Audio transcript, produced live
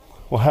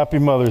Well, happy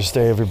Mother's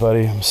Day,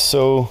 everybody.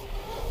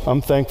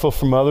 I'm thankful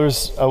for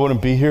mothers. I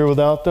wouldn't be here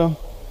without them.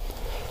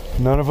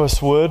 None of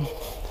us would.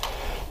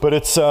 But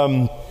it's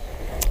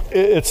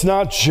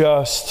not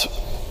just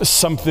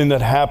something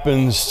that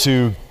happens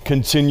to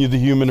continue the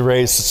human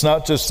race. It's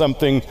not just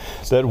something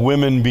that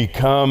women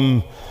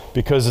become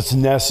because it's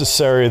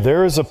necessary.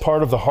 There is a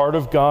part of the heart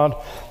of God.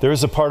 There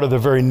is a part of the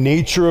very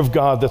nature of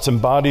God that's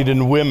embodied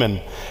in women.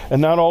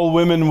 And not all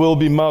women will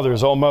be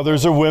mothers. All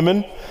mothers are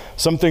women.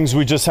 Some things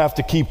we just have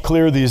to keep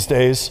clear these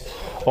days.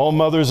 All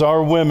mothers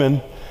are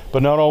women,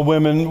 but not all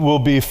women will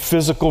be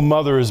physical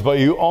mothers. But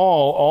you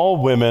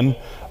all women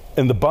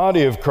in the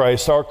body of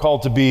Christ are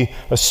called to be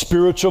a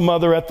spiritual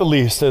mother at the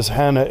least, as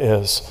Hannah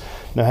is.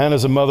 Now,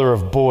 Hannah's a mother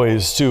of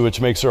boys, too,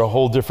 which makes her a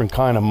whole different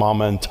kind of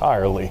mama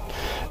entirely.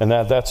 And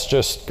that's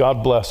just,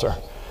 God bless her.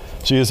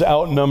 She is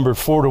outnumbered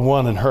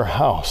 4-1 in her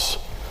house.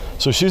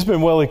 So she's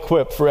been well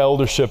equipped for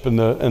eldership in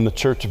the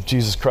Church of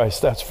Jesus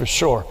Christ, that's for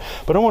sure.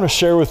 But I want to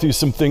share with you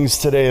some things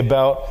today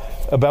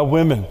about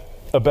women,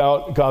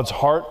 about God's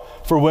heart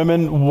for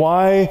women.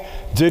 Why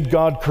did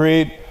God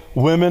create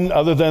women,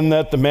 other than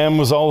that the man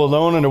was all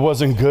alone and it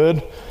wasn't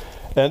good?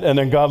 And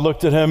then God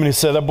looked at him and he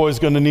said, that boy's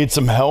going to need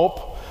some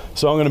help.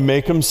 So I'm going to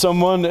make him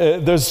someone.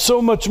 There's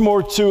so much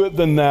more to it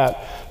than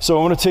that. So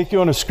I want to take you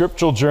on a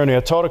scriptural journey. I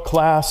taught a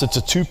class. It's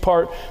a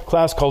 2-part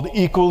class called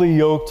Equally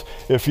Yoked.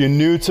 If you're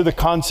new to the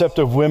concept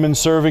of women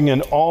serving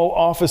in all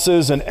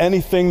offices and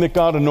anything that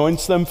God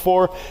anoints them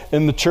for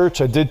in the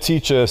church, I did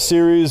teach a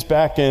series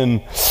back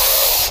in,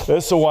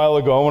 it's a while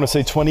ago, I want to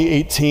say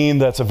 2018,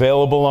 that's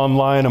available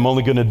online. I'm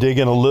only going to dig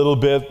in a little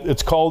bit.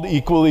 It's called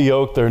Equally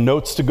Yoked. There are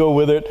notes to go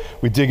with it.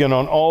 We dig in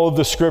on all of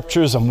the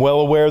scriptures. I'm well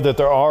aware that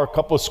there are a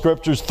couple of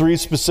scriptures, 3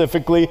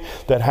 specifically,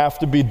 that have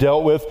to be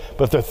dealt with,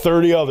 but there are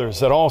 30 others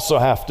that also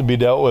have to be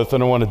dealt with,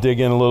 and I want to dig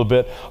in a little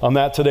bit on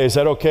that today. Is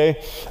that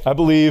okay? I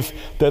believe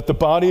that the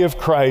body of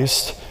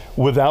Christ,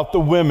 without the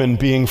women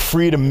being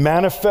free to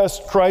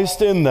manifest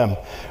Christ in them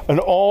and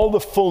all the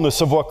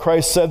fullness of what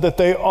Christ said that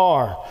they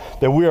are,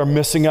 that we are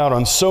missing out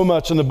on so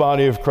much in the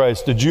body of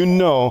Christ. Did you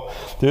know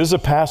there's a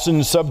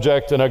passion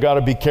subject, and I got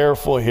to be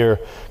careful here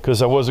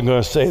because I wasn't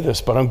going to say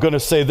this, but I'm going to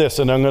say this,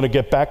 and I'm going to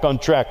get back on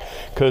track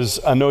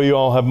because I know you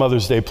all have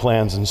Mother's Day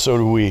plans, and so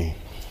do we.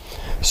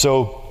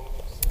 So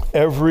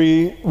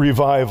every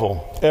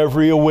revival,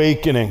 every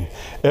awakening,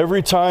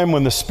 every time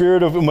when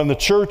the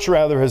church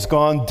has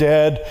gone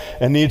dead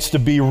and needs to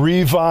be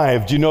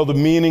revived. You know the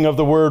meaning of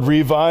the word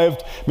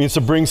revived? It means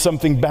to bring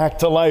something back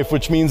to life,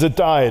 which means it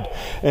died.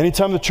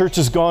 Anytime the church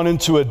has gone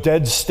into a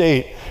dead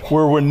state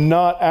where we're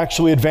not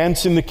actually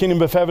advancing the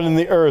kingdom of heaven in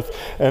the earth,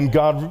 and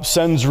God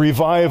sends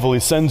revival, He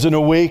sends an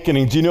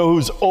awakening. Do you know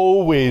who's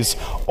always,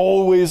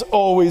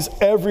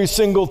 every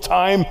single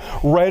time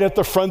right at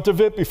the front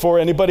of it before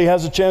anybody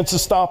has a chance to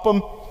stop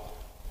them?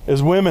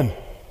 Is women.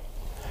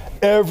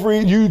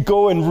 You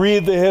go and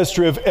read the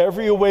history of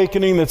every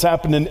awakening that's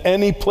happened in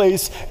any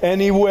place,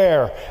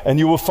 anywhere, and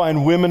you will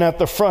find women at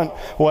the front.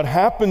 What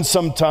happens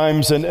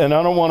sometimes, and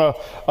I don't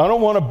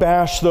want to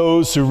bash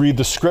those who read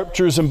the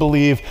scriptures and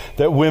believe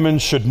that women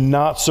should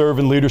not serve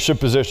in leadership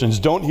positions.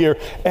 Don't hear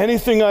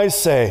anything I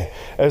say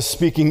as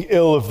speaking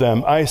ill of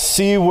them. I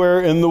see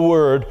where in the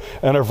Word,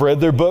 and I've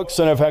read their books,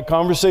 and I've had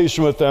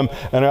conversation with them,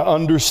 and I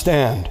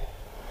understand.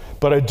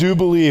 But I do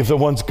believe that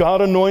once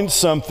God anoints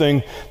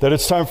something, that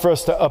it's time for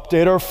us to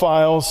update our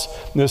files,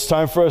 and it's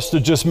time for us to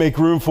just make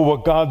room for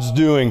what God's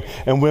doing.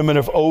 And women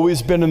have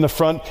always been in the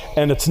front,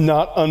 and it's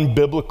not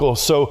unbiblical.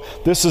 So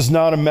this is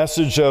not a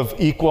message of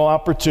equal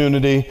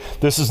opportunity.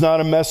 This is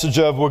not a message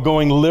of we're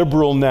going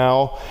liberal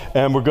now,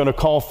 and we're going to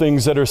call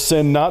things that are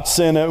sin not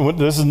sin.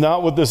 This is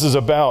not what this is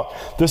about.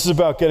 This is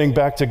about getting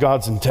back to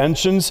God's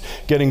intentions,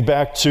 getting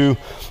back to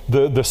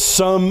the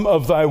sum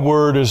of thy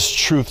word is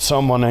truth,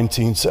 Psalm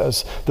 119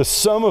 says. The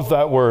sum of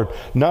that word,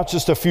 not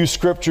just a few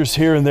scriptures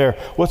here and there.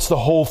 What's the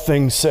whole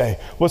thing say?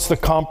 What's the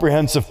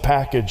comprehensive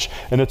package?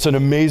 And it's an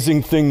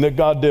amazing thing that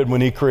God did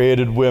when He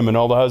created women.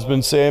 All the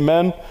husbands say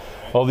amen.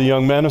 All the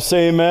young men will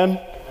say amen.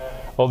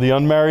 All the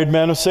unmarried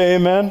men will say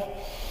amen.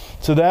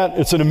 So that,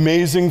 it's an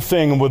amazing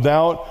thing.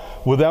 Without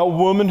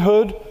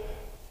womanhood,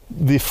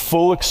 the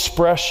full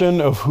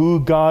expression of who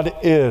God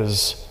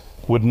is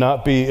would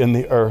not be in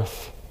the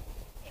earth.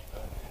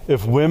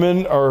 If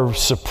women are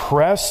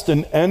suppressed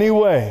in any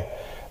way,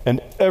 and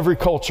every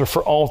culture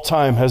for all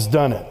time has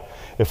done it.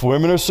 If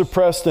women are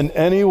suppressed in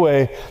any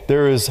way,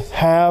 there is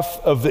half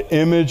of the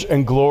image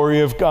and glory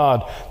of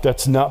God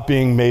that's not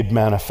being made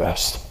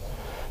manifest.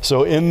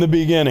 So in the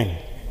beginning,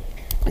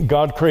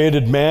 God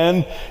created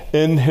man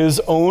in His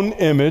own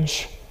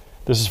image.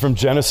 This is from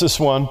Genesis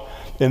 1.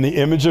 In the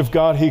image of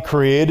God, he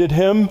created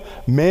him.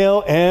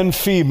 Male and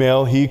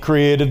female, he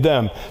created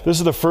them. This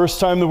is the first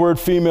time the word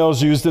female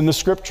is used in the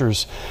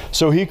scriptures.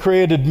 So he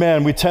created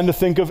man. We tend to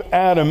think of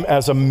Adam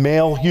as a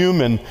male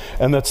human,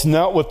 and that's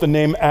not what the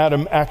name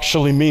Adam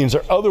actually means.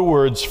 There are other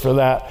words for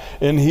that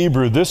in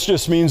Hebrew. This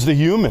just means the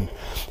human.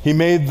 He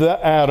made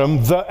the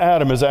Adam. The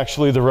Adam is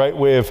actually the right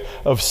way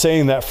of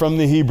saying that from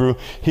the Hebrew.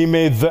 He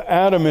made the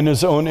Adam in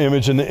his own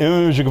image. In the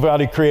image of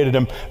God, he created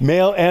him.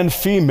 Male and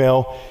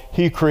female,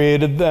 he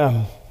created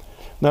them.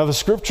 Now the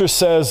scripture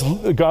says,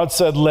 God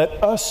said,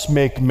 let us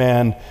make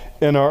man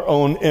in our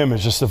own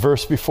image. Just the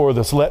verse before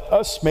this, let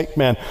us make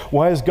man.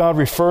 Why is God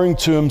referring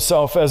to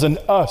himself as an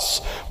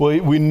us? Well,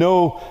 we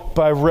know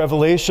by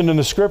revelation in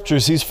the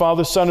scriptures, he's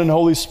Father, Son, and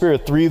Holy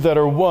Spirit, three that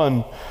are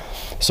one.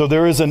 So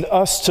there is an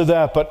us to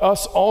that, but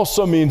us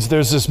also means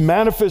there's this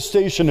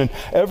manifestation and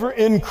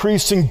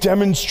ever-increasing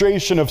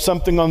demonstration of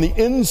something on the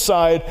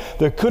inside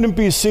that couldn't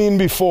be seen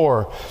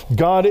before.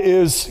 God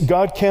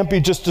can't be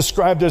just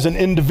described as an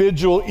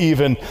individual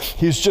even.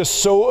 He's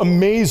just so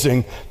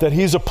amazing that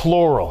he's a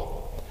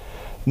plural.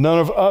 None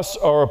of us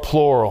are a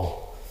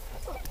plural.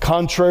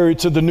 Contrary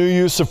to the new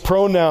use of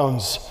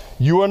pronouns,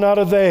 you are not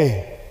a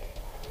they.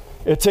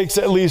 It takes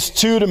at least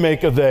two to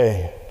make a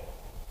they.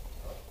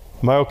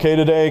 Am I okay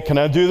today? Can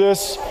I do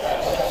this?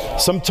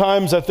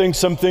 Sometimes I think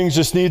some things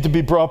just need to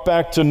be brought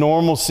back to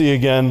normalcy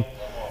again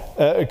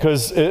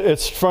because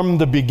it's from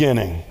the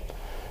beginning.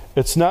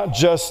 It's not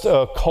just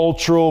a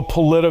cultural,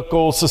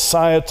 political,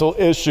 societal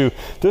issue.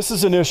 This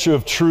is an issue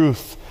of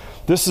truth.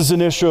 This is an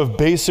issue of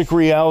basic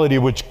reality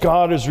which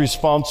God is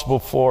responsible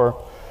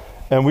for.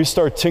 And we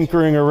start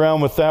tinkering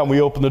around with that and we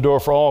open the door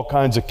for all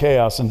kinds of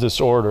chaos and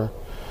disorder.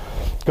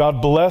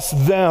 God bless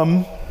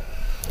them.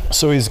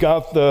 So he's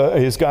got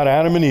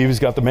Adam and Eve, he's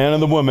got the man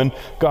and the woman.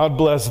 God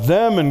blessed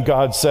them, and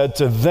God said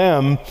to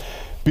them,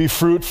 be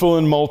fruitful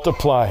and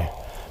multiply.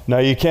 Now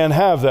you can't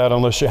have that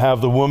unless you have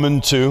the woman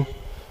too.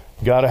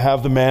 You got to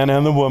have the man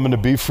and the woman to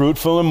be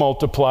fruitful and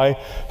multiply.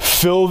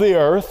 Fill the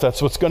earth.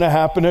 That's what's going to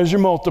happen as you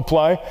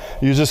multiply.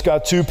 You just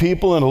got two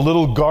people in a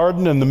little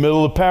garden in the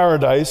middle of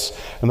paradise,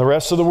 and the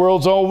rest of the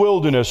world's all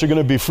wilderness. You're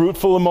going to be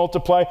fruitful and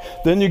multiply.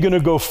 Then you're going to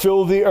go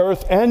fill the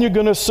earth, and you're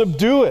going to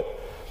subdue it.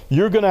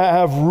 You're going to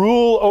have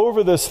rule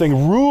over this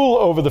thing, rule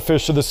over the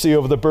fish of the sea,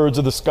 over the birds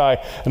of the sky,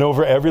 and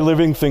over every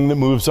living thing that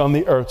moves on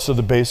the earth. So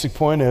the basic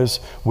point is,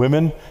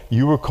 women,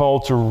 you were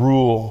called to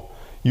rule.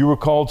 You were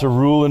called to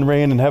rule and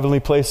reign in heavenly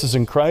places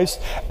in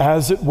Christ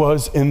as it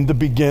was in the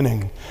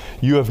beginning.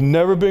 You have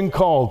never been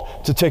called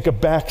to take a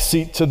back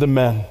seat to the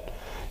men.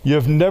 You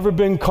have never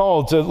been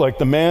called to, like,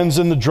 the man's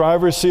in the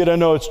driver's seat. I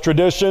know it's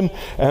tradition,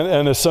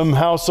 and in some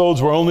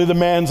households where only the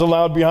man's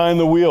allowed behind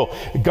the wheel.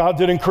 God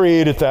didn't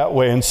create it that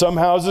way. In some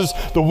houses,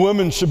 the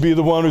woman should be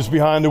the one who's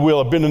behind the wheel.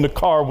 I've been in the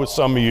car with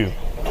some of you.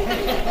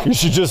 You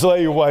should just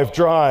let your wife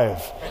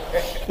drive.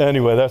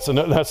 Anyway, that's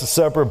a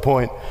separate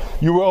point.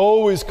 You were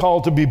always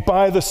called to be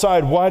by the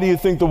side. Why do you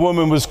think the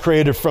woman was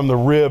created from the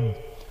rib?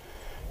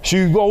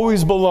 She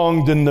always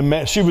belonged in the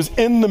man. She was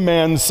in the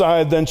man's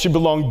side, then she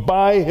belonged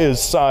by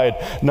his side,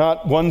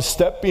 not one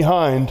step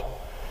behind,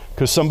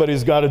 because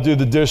somebody's got to do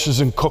the dishes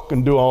and cook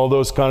and do all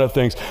those kind of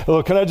things.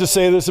 Look, can I just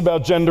say this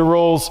about gender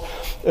roles?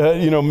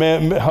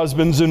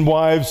 Husbands and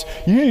wives,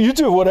 you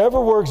do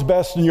whatever works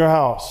best in your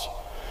house.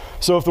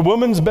 So if the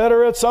woman's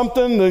better at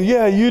something, then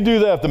yeah, you do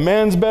that. If the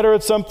man's better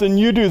at something,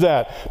 you do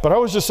that. But I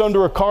was just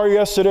under a car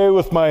yesterday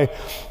with my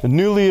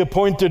newly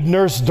appointed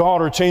nurse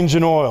daughter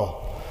changing oil.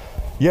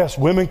 Yes,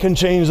 women can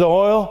change the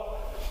oil,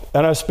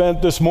 and I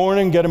spent this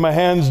morning getting my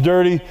hands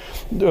dirty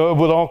with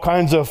all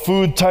kinds of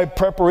food type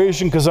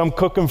preparation because I'm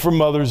cooking for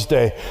Mother's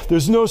Day.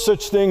 There's no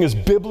such thing as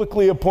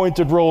biblically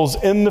appointed roles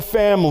in the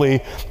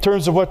family in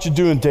terms of what you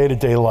do in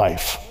day-to-day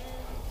life.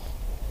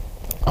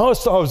 I always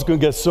thought I was going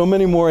to get so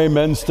many more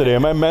amens today.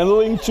 Am I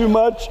meddling too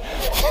much?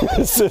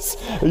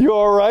 Are you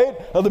all right?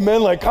 Are the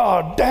men like,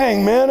 oh,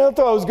 dang, man, I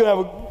thought I was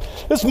going to have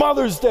it's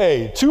Mother's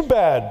Day. Too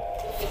bad.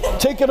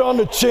 Take it on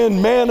the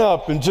chin, man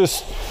up, and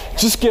just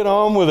get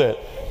on with it.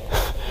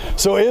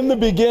 So in the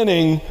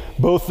beginning,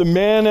 both the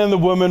man and the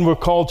woman were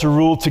called to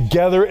rule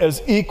together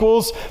as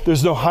equals.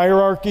 There's no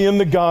hierarchy in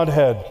the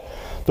Godhead.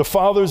 The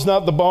Father's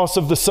not the boss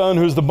of the Son,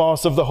 who's the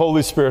boss of the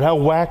Holy Spirit. How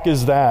whack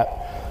is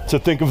that, to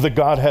think of the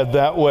Godhead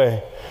that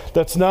way?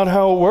 That's not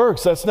how it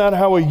works. That's not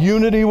how a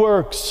unity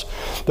works.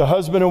 The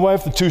husband and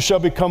wife, the two shall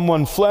become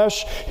one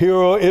flesh. Hear,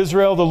 O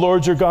Israel, the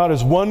Lord your God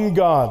is one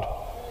God.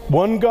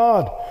 One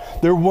God.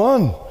 They're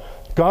one.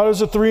 God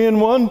is a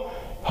 3-in-1.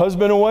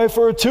 Husband and wife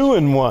are a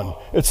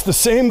 2-in-1. It's the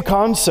same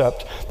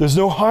concept. There's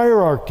no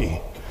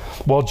hierarchy.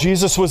 While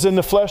Jesus was in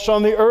the flesh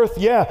on the earth,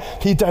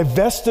 he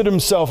divested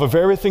himself of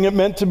everything it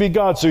meant to be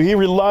God. So he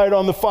relied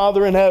on the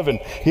Father in heaven.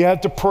 He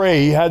had to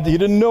pray. He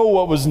didn't know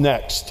what was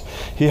next.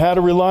 He had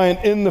to rely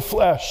in the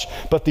flesh.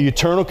 But the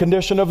eternal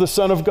condition of the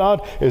Son of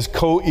God is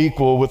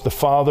co-equal with the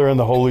Father and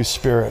the Holy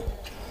Spirit.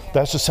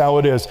 That's just how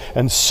it is.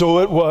 And so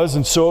it was,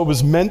 and so it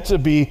was meant to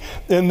be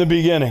in the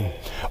beginning.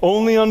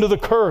 Only under the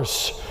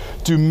curse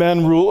do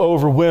men rule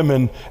over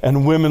women,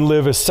 and women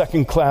live as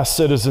second-class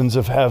citizens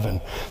of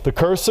heaven. The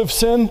curse of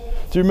sin,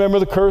 do you remember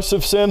the curse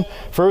of sin?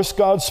 First,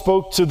 God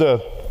spoke to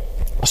the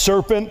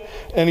serpent,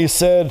 and he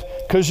said,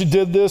 because you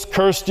did this,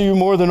 cursed you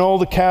more than all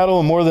the cattle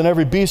and more than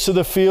every beast of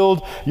the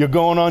field. You're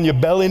going on your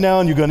belly now,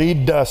 and you're going to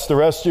eat dust the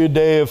rest of your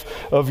day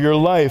of your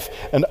life.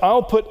 And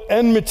I'll put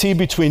enmity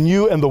between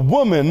you and the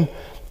woman,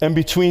 and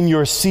between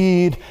your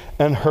seed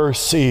and her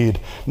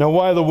seed. Now,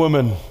 why the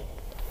woman?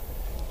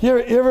 You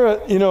ever,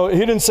 he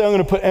didn't say, I'm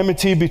going to put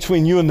enmity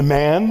between you and the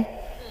man,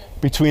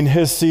 between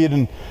his seed.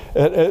 And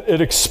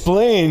it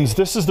explains,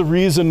 this is the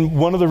reason,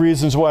 one of the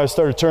reasons why I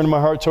started turning my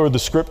heart toward the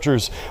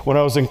scriptures when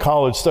I was in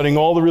college, studying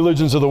all the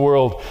religions of the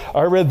world.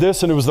 I read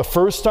this, and it was the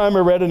first time I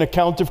read an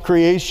account of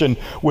creation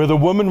where the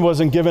woman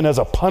wasn't given as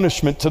a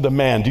punishment to the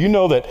man. Do you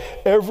know that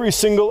every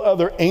single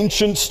other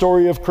ancient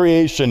story of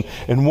creation,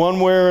 in one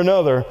way or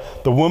another,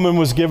 the woman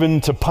was given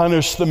to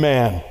punish the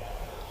man?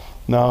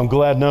 Now, I'm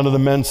glad none of the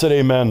men said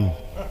amen.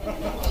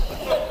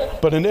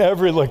 But in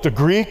every, like the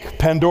Greek,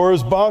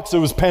 Pandora's box, it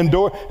was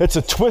Pandora. It's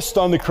a twist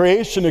on the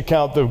creation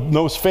account, the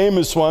most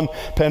famous one.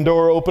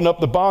 Pandora opened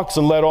up the box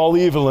and let all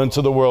evil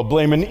into the world,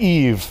 blaming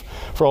Eve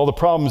for all the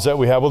problems that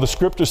we have. Well, the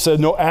scripture said,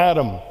 no,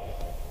 Adam,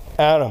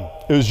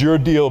 it was your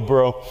deal,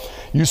 bro.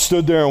 You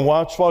stood there and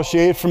watched while she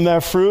ate from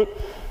that fruit.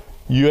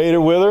 You ate it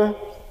with her.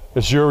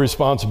 It's your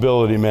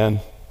responsibility, man.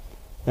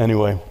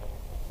 Anyway.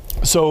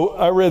 So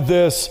I read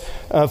this,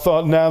 and I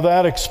thought, now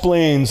that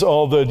explains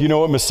all the, you know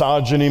what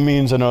misogyny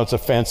means? I know it's a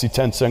fancy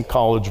 10-cent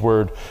college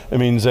word. It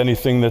means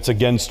anything that's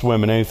against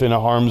women, anything that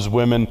harms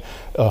women,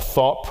 a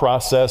thought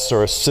process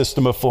or a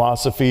system of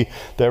philosophy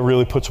that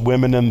really puts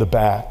women in the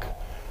back.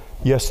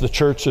 Yes, the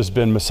church has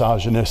been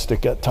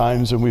misogynistic at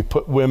times, and we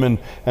put women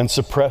and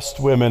suppressed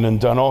women and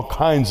done all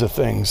kinds of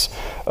things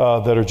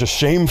that are just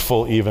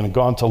shameful even, and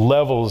gone to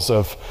levels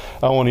of,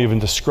 I won't even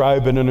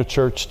describe it in a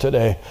church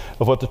today,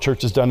 of what the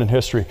church has done in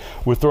history.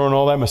 We're throwing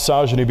all that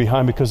misogyny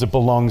behind because it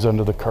belongs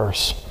under the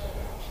curse.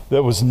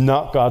 That was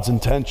not God's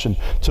intention.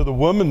 To the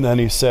woman then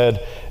he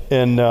said,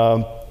 and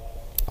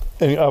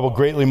I will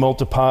greatly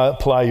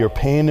multiply your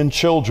pain and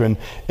children.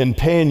 In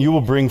pain you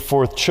will bring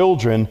forth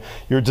children.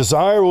 Your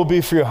desire will be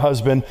for your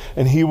husband,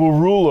 and he will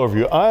rule over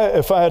you.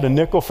 If I had a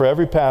nickel for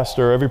every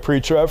pastor, every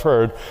preacher I've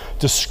heard,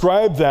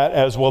 describe that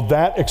as, well,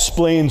 that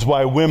explains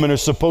why women are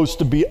supposed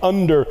to be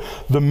under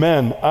the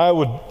men.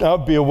 I'd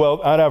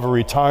have a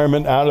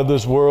retirement out of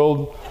this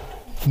world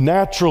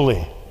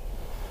naturally.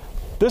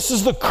 This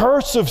is the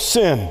curse of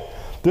sin.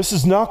 This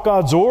is not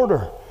God's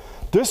order.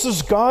 This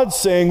is God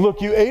saying,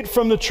 look, you ate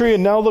from the tree,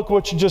 and now look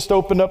what you just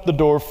opened up the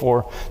door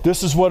for.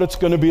 This is what it's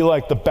going to be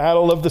like. The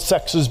battle of the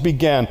sexes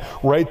began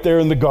right there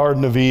in the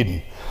Garden of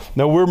Eden.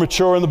 Now, we're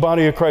mature in the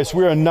body of Christ.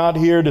 We are not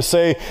here to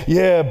say,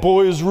 yeah,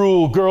 boys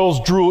rule,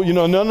 girls drool.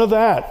 None of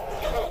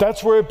that.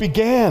 That's where it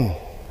began.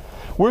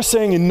 We're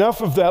saying enough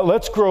of that.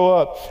 Let's grow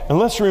up, and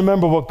let's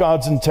remember what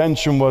God's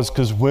intention was,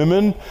 because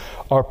women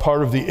are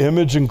part of the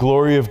image and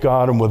glory of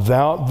God, and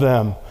without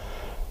them,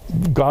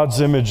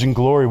 God's image and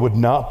glory would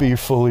not be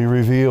fully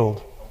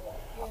revealed.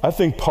 I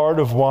think part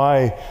of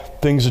why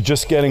things are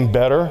just getting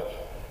better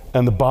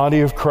and the body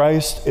of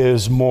Christ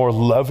is more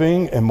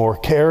loving and more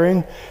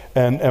caring,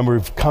 and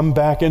we've come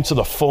back into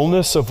the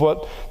fullness of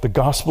what the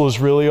gospel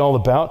is really all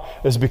about,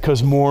 is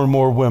because more and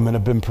more women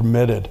have been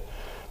permitted.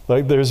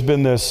 Like there's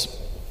been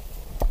this,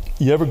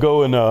 you ever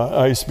go in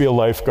I used to be a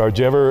lifeguard.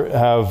 Do you ever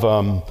have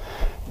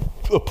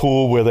a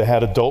pool where they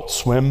had adults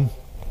swim?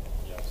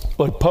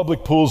 Like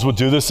public pools would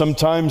do this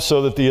sometimes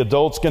so that the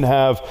adults can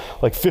have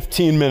like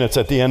 15 minutes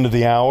at the end of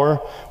the hour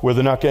where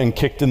they're not getting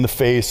kicked in the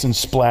face and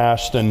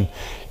splashed, and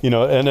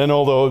and then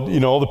although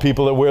all the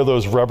people that wear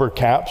those rubber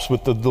caps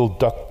with the little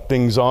duck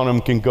things on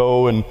them can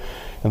go, and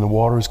the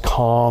water is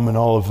calm and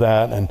all of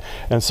that,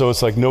 and so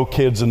it's like no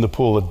kids in the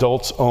pool,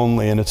 adults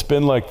only. And it's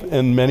been like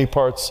in many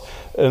parts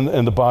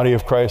in the body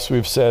of Christ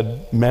we've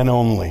said men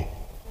only.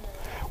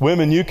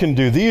 Women, you can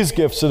do these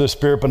gifts of the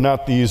Spirit, but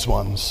not these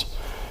ones.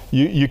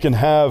 You can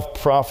have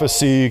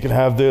prophecy, you can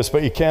have this,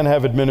 but you can't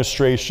have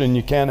administration,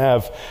 you can't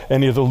have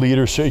any of the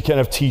leadership, you can't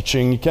have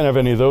teaching, you can't have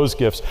any of those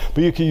gifts,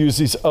 but you can use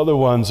these other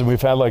ones. And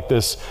we've had like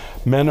this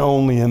men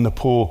only in the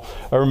pool.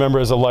 I remember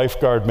as a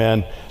lifeguard,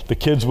 man, the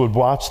kids would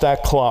watch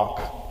that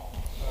clock,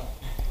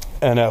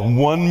 and at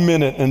 1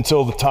 minute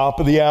until the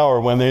top of the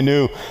hour, when they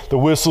knew the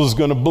whistle was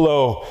going to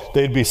blow,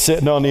 they'd be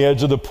sitting on the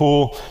edge of the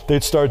pool.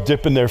 They'd start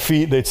dipping their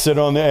feet. They'd sit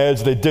on the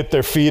edge. They'd dip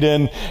their feet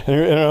in.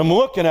 And I'm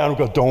looking at them and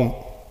go,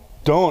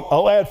 don't.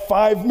 I'll add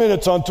 5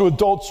 minutes onto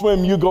Adult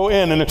Swim. You go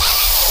in. And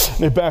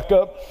they back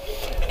up.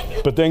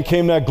 But then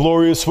came that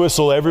glorious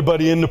whistle.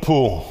 Everybody in the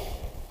pool.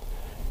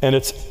 And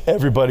it's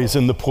everybody's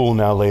in the pool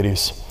now,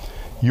 ladies.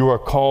 You are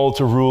called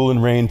to rule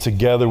and reign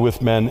together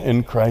with men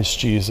in Christ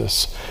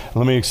Jesus.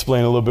 Let me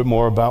explain a little bit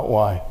more about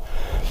why.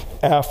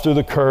 After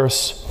the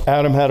curse,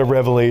 Adam had a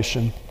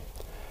revelation.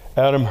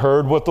 Adam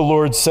heard what the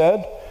Lord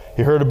said.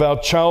 He heard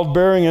about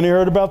childbearing, and he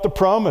heard about the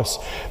promise.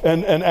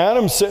 And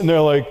Adam's sitting there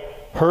like,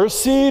 her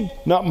seed,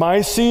 not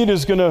my seed,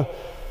 is going to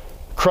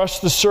crush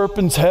the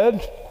serpent's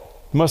head?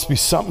 Must be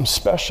something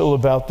special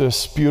about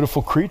this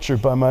beautiful creature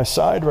by my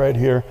side right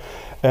here.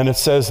 And it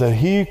says that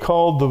he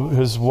called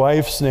his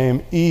wife's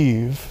name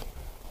Eve.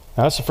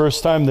 That's the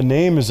first time the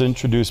name is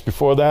introduced.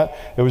 Before that,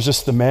 it was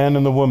just the man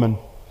and the woman.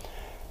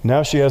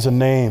 Now she has a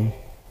name,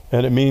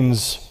 and it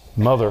means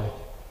mother.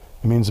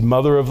 It means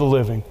mother of the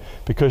living,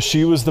 because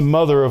she was the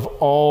mother of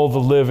all the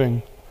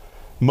living.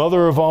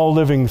 Mother of all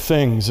living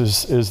things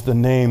is the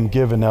name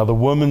given. Now, the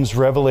woman's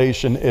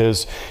revelation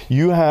is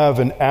you have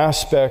an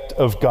aspect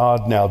of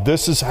God now.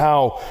 This is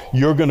how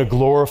you're going to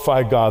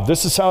glorify God.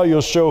 This is how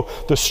you'll show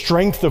the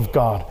strength of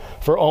God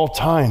for all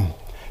time.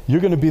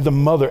 You're going to be the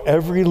mother.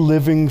 Every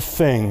living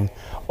thing,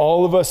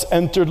 all of us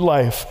entered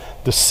life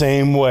the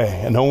same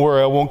way. And don't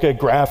worry, I won't get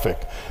graphic.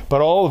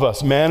 But all of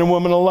us, man and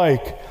woman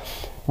alike,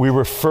 we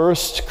were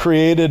first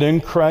created in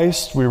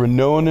Christ. We were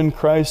known in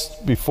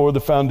Christ before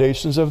the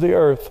foundations of the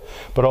earth.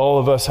 But all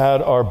of us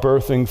had our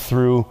birthing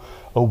through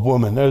a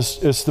woman.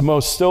 It's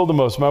still the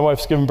most. My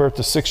wife's given birth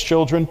to 6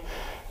 children.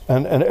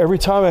 And every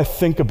time I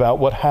think about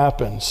what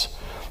happens,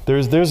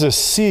 there's a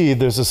seed,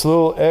 there's this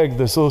little egg,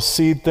 this little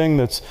seed thing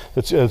that's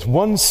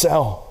one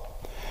cell.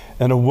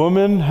 And a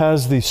woman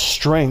has the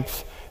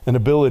strength and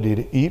ability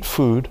to eat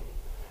food,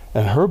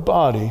 and her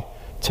body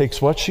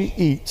takes what she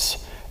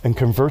eats and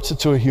converts it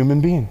to a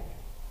human being.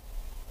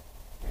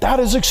 That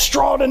is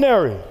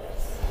extraordinary.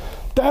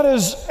 That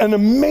is an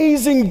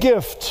amazing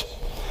gift.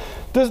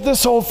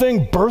 This whole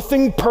thing,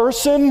 birthing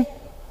person,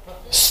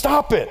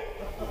 stop it.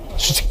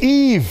 She's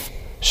Eve.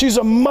 She's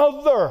a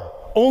mother.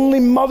 Only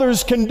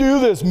mothers can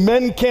do this.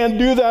 Men can't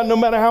do that no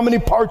matter how many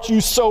parts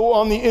you sew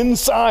on the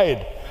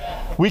inside.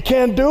 We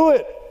can't do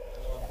it.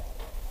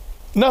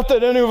 Not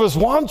that any of us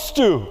wants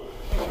to.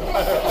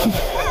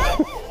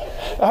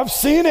 I've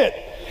seen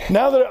it.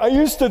 Now that I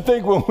used to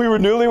think when we were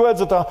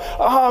newlyweds, I thought,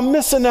 I'm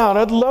missing out.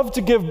 I'd love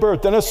to give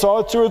birth. Then I saw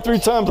it 2 or 3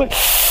 times, like,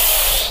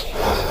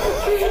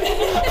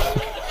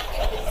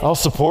 I'll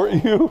support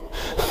you.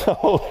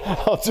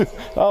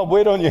 I'll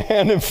wait on your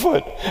hand and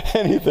foot.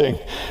 Anything.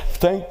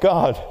 Thank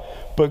God.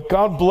 But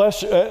God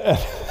bless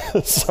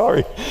you.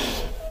 Sorry.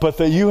 But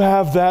that you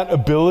have that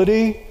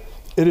ability,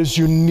 it is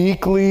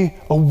uniquely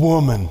a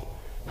woman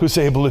who's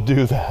able to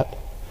do that.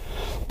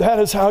 That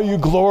is how you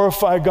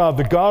glorify God.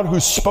 The God who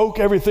spoke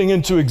everything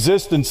into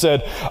existence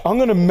said, I'm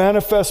going to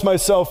manifest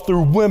myself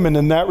through women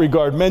in that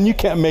regard. Men, you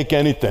can't make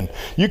anything.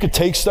 You could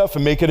take stuff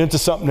and make it into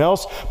something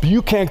else, but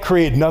you can't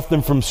create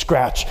nothing from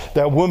scratch.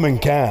 That woman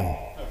can.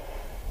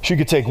 She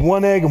could take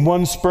one egg and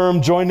one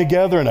sperm joined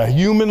together, and a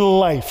human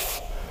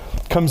life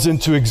comes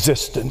into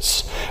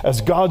existence.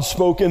 As God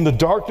spoke in the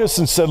darkness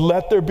and said,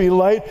 let there be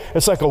light,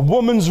 it's like a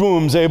woman's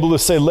womb is able to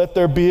say, let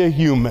there be a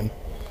human.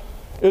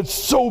 It's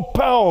so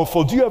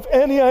powerful. Do you have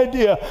any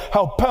idea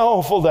how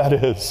powerful that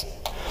is?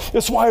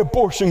 That's why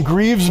abortion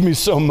grieves me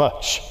so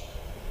much.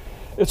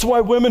 It's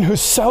why women who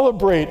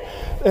celebrate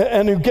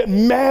and who get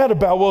mad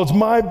about, well, it's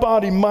my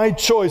body, my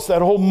choice,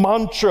 that whole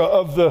mantra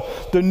of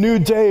the new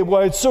day,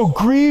 why it's so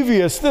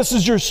grievous. This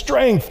is your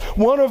strength,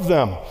 one of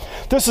them.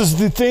 This is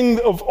the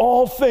thing of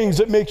all things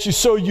that makes you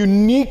so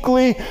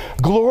uniquely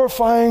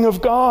glorifying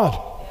of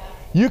God.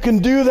 You can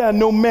do that.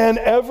 No man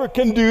ever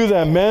can do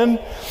that. Men,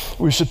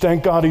 we should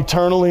thank God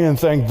eternally and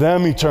thank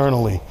them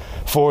eternally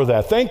for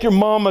that. Thank your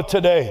mama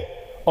today.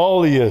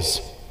 All he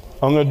is.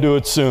 I'm going to do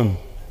it soon.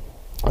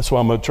 That's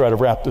why I'm going to try to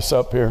wrap this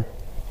up here.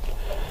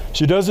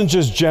 She doesn't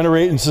just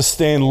generate and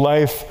sustain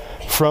life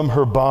from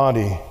her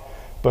body,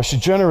 but she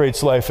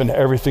generates life in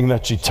everything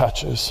that she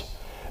touches.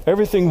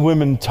 Everything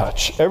women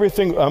touch, a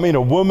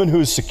woman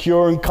who's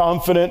secure and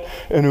confident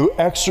and who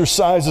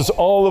exercises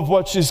all of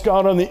what she's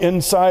got on the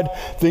inside,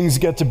 things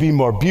get to be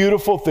more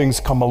beautiful, things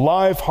come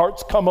alive,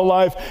 hearts come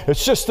alive.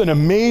 It's just an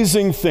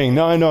amazing thing.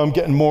 Now I know I'm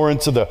getting more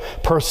into the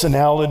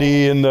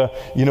personality and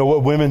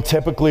what women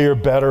typically are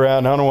better at,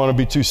 and I don't want to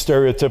be too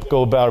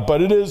stereotypical about it, but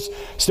it is,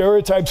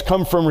 stereotypes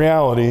come from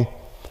reality,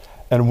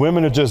 and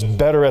women are just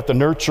better at the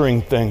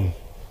nurturing thing.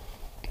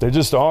 They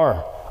just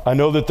are. I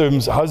know that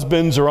those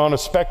husbands are on a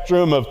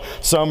spectrum of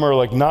some are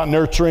like not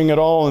nurturing at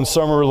all, and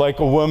some are like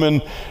a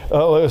woman,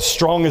 as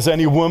strong as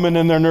any woman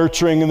in their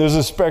nurturing, and there's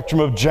a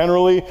spectrum of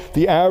generally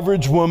the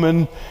average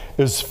woman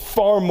is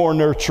far more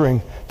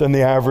nurturing than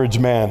the average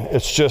man.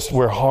 It's just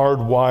we're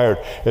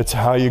hardwired. It's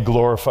how you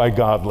glorify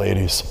God,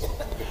 ladies.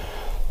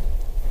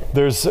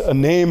 There's a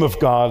name of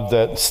God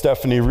that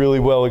Stephanie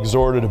really well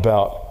exhorted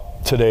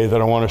about today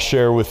that I want to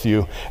share with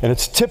you, and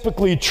it's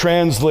typically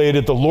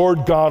translated the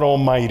Lord God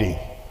Almighty.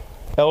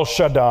 El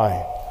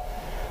Shaddai.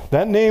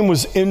 That name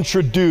was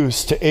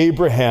introduced to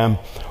Abraham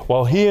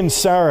while he and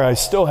Sarai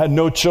still had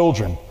no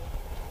children.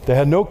 They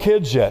had no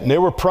kids yet, and they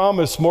were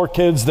promised more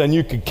kids than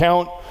you could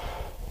count.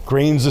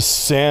 Grains of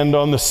sand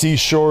on the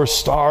seashore,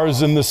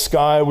 stars in the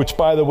sky, which,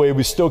 by the way,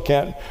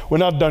 we're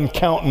not done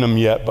counting them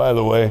yet, by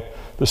the way.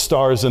 the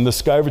stars in the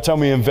sky. Every time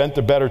we invent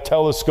a better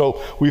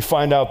telescope, we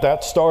find out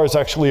that star is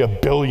actually 1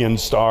 billion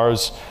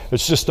stars.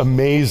 It's just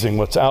amazing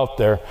what's out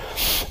there.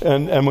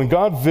 And when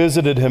God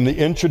visited him, the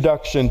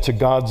introduction to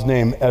God's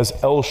name as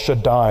El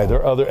Shaddai, there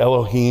are other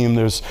Elohim,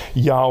 there's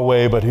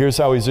Yahweh, but here's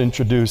how he's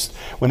introduced.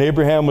 When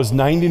Abraham was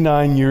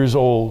 99 years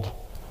old,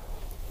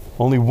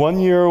 only 1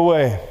 year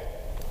away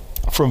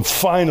from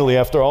finally,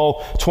 after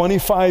all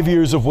 25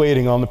 years of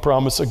waiting on the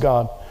promise of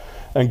God,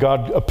 and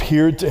God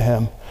appeared to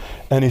him,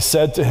 and he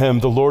said to him,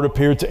 the Lord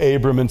appeared to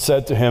Abram and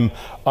said to him,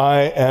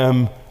 I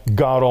am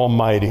God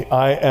Almighty.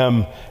 I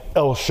am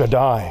El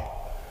Shaddai.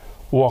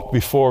 Walk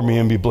before me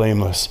and be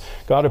blameless.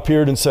 God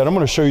appeared and said, I'm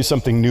going to show you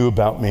something new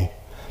about me.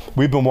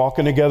 We've been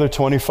walking together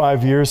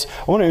 25 years.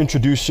 I want to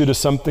introduce you to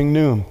something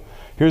new.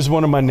 Here's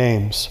one of my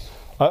names.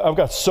 I've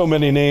got so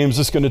many names.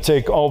 It's going to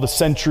take all the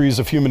centuries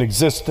of human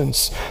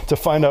existence to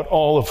find out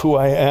all of who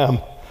I am.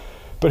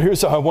 But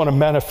here's how I want to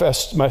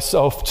manifest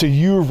myself to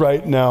you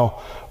right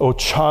now, O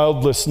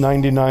childless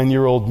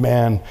 99-year-old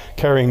man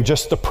carrying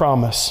just a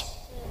promise.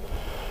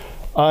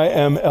 I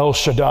am El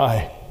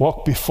Shaddai.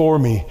 Walk before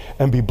me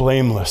and be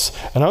blameless.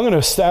 And I'm going to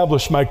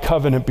establish my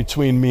covenant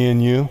between me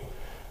and you.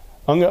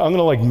 I'm going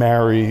to like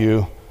marry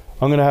you.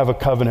 I'm going to have a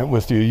covenant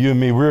with you. You and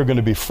me, we're going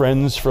to be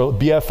friends, for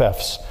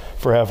BFFs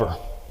forever.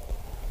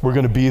 We're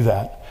going to be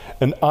that.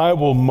 And I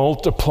will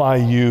multiply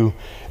you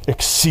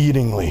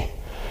exceedingly.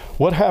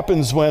 What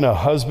happens when a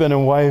husband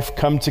and wife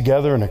come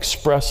together and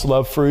express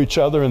love for each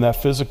other in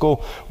that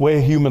physical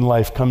way? Human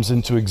life comes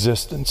into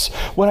existence.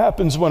 What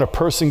happens when a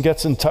person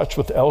gets in touch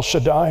with El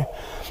Shaddai,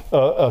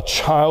 a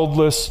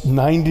childless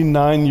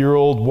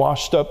 99-year-old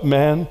washed up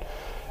man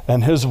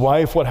and his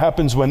wife? What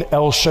happens when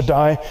El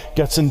Shaddai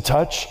gets in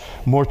touch?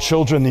 More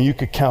children than you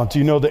could count. Do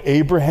you know that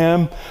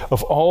Abraham,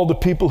 of all the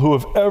people who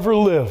have ever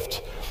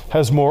lived,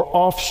 has more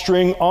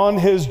offspring on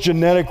his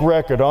genetic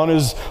record, on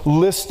his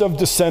list of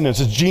descendants,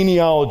 his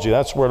genealogy,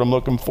 that's what I'm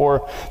looking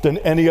for, than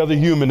any other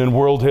human in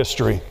world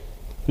history?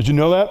 Did you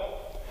know that?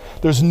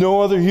 There's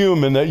no other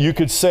human that you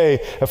could say,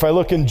 if I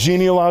look in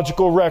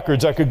genealogical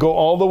records, I could go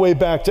all the way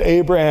back to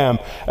Abraham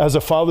as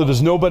a father.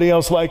 There's nobody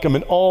else like him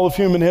in all of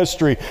human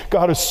history.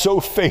 God is so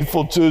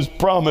faithful to his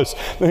promise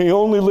that he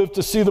only lived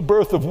to see the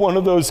birth of one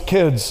of those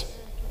kids.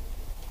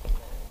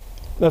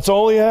 That's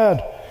all he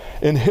had.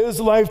 In his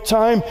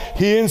lifetime,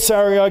 he and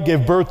Sarai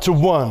gave birth to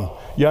one.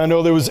 Yeah, I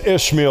know there was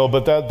Ishmael,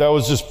 but that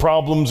was just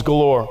problems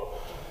galore.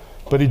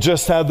 But he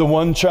just had the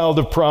one child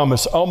of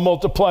promise. I'll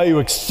multiply you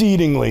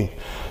exceedingly.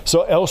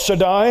 So El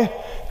Shaddai,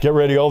 get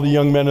ready. All the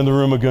young men in the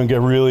room are going to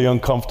get really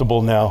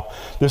uncomfortable now.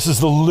 This is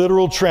the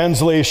literal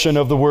translation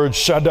of the word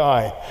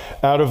Shaddai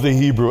out of the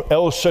Hebrew.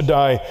 El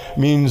Shaddai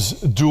means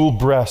dual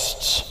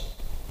breasts.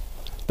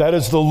 That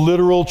is the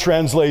literal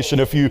translation.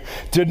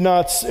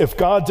 If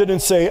God didn't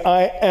say,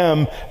 I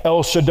am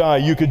El Shaddai,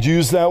 you could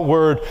use that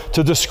word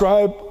to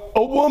describe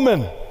a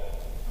woman.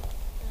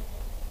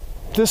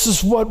 This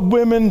is what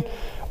women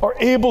are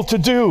able to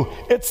do.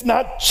 It's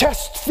not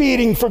chest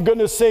feeding, for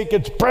goodness sake,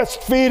 it's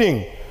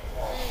breastfeeding.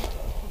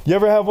 You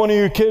ever have one of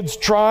your kids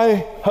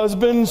try,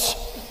 husbands?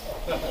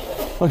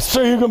 Like,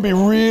 sir, you're going to be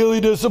really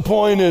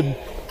disappointed.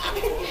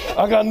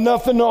 I got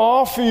nothing to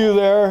offer you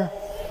there.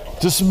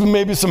 Just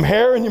maybe some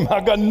hair in your mouth.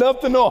 I got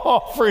nothing to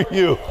offer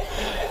you.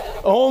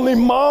 Only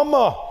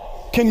mama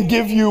can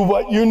give you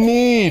what you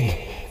need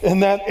in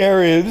that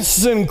area. This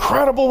is an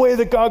incredible way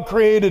that God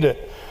created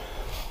it.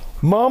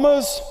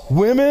 Mamas,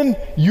 women,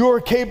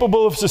 you're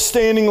capable of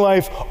sustaining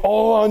life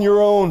all on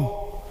your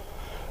own.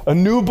 A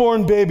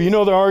newborn baby, you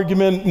know the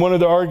argument, one of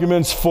the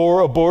arguments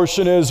for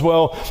abortion is,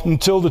 well,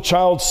 until the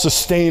child's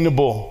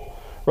sustainable.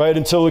 Right,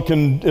 until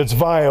it's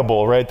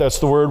viable, right? That's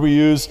the word we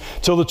use,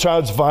 till the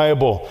child's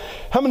viable.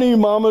 How many of you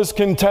mamas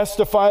can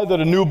testify that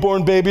a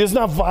newborn baby is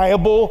not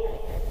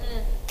viable?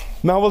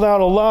 Not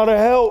without a lot of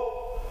help,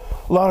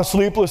 a lot of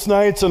sleepless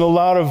nights and a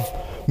lot of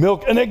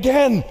milk. And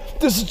again,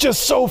 this is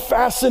just so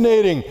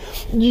fascinating.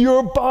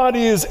 Your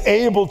body is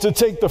able to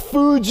take the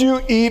foods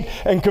you eat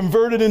and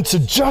convert it into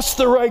just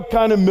the right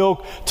kind of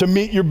milk to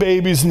meet your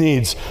baby's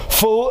needs.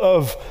 Full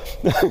of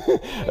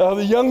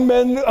the young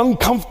men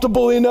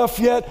uncomfortable enough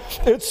yet,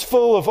 it's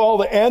full of all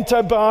the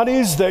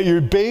antibodies that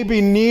your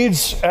baby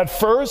needs at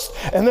first,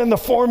 and then the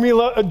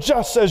formula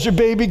adjusts as your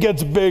baby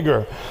gets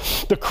bigger.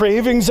 The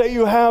cravings that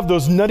you have,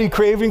 those nutty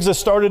cravings that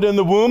started in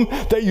the womb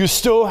that you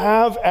still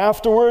have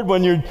afterward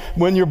when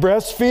you're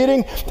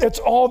breastfeeding, it's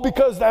all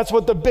because that's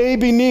what the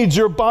baby needs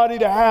your body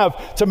to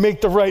have to make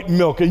the right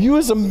milk. Are you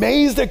as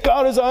amazed at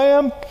God as I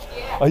am?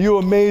 Yeah. Are you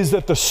amazed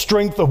at the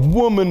strength of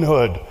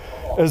womanhood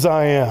as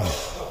I am?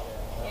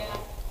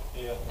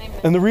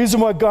 And the reason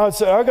why God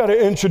said, I got to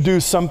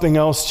introduce something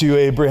else to you,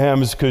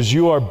 Abraham, is because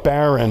you are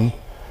barren.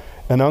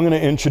 And I'm going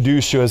to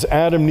introduce you, as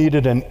Adam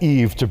needed an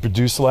Eve to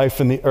produce life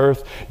in the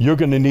earth, you're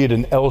going to need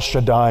an El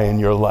Shaddai in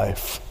your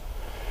life.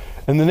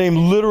 And the name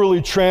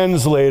literally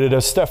translated,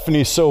 as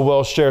Stephanie so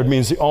well shared,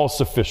 means the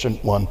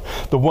all-sufficient one,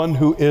 the one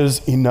who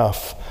is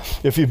enough.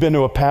 If you've been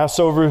to a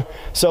Passover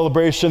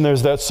celebration,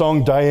 there's that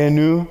song,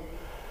 Dayenu.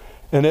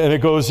 And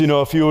it goes,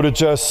 if you would have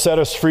just set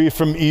us free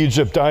from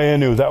Egypt,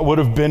 Dayenu, that would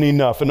have been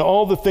enough. And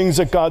all the things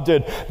that God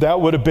did,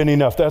 that would have been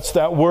enough. That's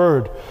that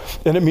word.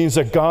 And it means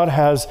that God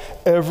has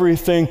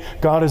everything.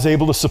 God is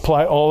able to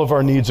supply all of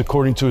our needs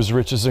according to his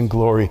riches and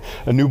glory.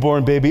 A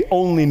newborn baby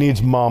only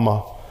needs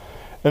mama.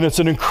 And it's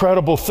an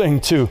incredible thing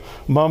too.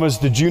 Mamas,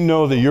 did you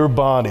know that your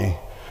body,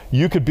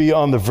 you could be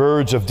on the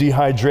verge of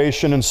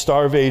dehydration and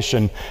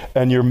starvation,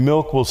 and your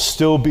milk will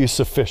still be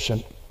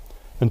sufficient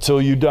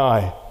until you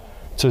die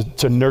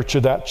to nurture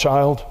that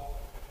child?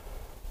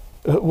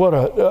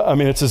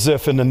 It's as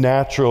if in the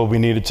natural we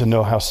needed to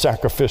know how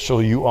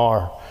sacrificial you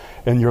are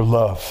in your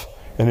love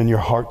and in your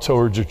heart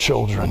towards your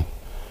children.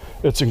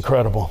 It's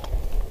incredible.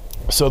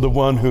 So the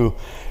one who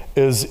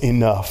is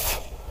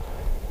enough.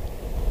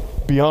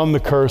 Beyond the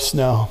curse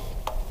now,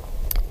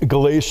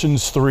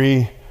 Galatians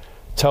 3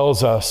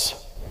 tells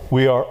us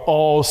we are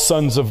all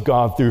sons of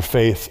God through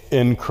faith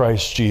in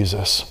Christ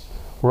Jesus.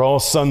 We're all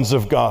sons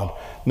of God.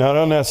 Now,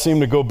 doesn't that seem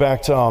to go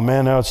back to,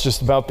 now it's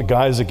just about the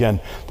guys again.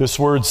 This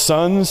word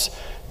sons,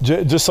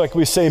 just like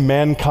we say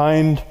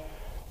mankind,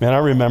 man, I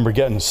remember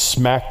getting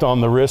smacked on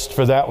the wrist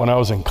for that when I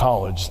was in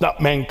college. It's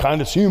not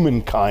mankind, it's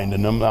humankind,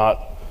 and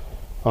I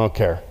don't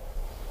care.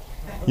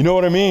 You know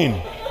what I mean?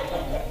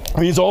 It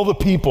means all the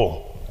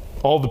people.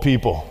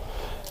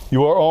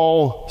 You are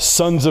all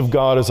sons of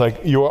God. It's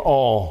like you are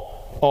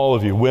all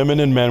of you,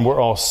 women and men,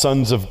 we're all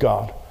sons of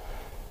God.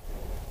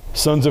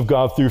 Sons of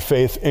God through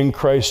faith in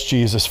Christ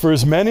Jesus. For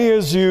as many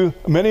of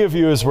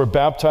you as were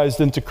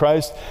baptized into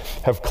Christ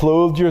have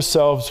clothed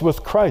yourselves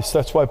with Christ.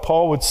 That's why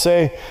Paul would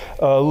say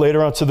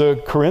later on to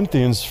the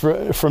Corinthians,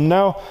 from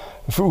now,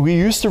 we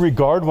used to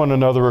regard one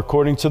another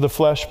according to the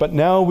flesh, but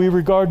now we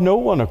regard no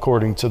one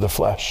according to the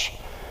flesh.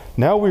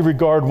 Now we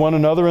regard one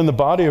another in the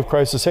body of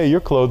Christ as, hey,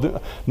 you're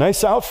clothed,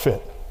 nice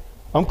outfit.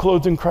 I'm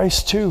clothed in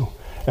Christ too.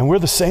 And we're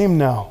the same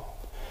now.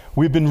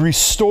 We've been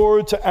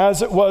restored to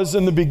as it was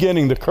in the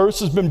beginning. The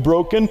curse has been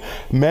broken.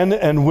 Men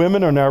and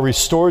women are now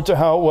restored to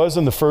how it was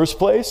in the first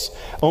place.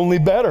 Only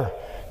better,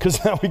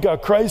 because now we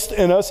got Christ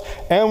in us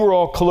and we're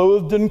all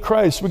clothed in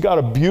Christ. We got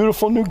a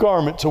beautiful new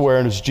garment to wear,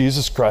 and it's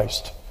Jesus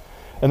Christ.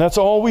 And that's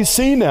all we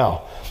see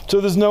now.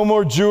 So there's no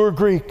more Jew or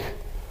Greek.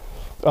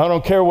 I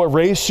don't care what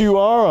race you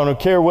are. I don't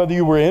care whether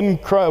you were in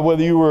Christ,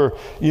 whether you were,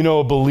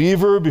 a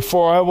believer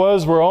before I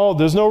was.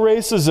 There's no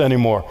races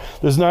anymore.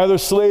 There's neither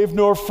slave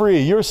nor free.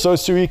 Your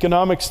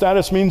socioeconomic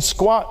status means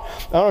squat.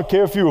 I don't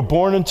care if you were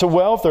born into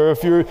wealth or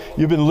if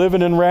you've been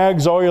living in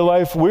rags all your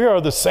life. We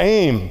are the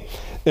same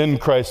in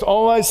Christ.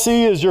 All I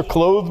see is you're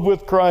clothed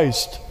with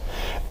Christ.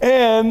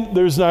 And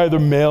there's neither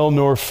male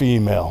nor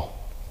female.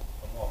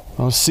 I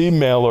don't see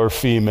male or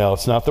female.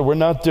 It's not that we're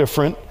not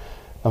different.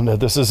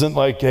 This isn't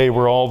like, hey,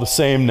 we're all the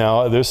same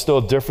now. There's still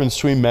a difference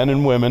between men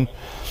and women.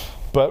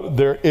 But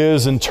there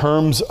is, in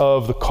terms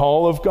of the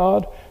call of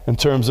God, in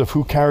terms of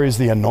who carries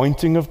the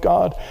anointing of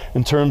God,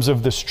 in terms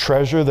of this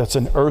treasure that's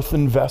in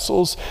earthen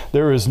vessels,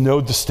 there is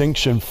no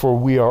distinction, for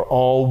we are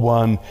all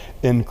one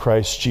in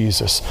Christ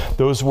Jesus.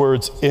 Those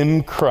words,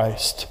 in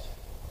Christ,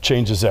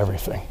 changes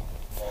everything.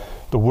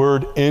 The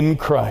word in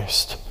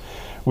Christ.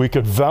 We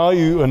could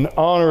value and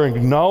honor and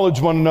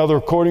acknowledge one another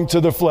according to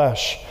the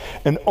flesh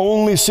and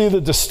only see the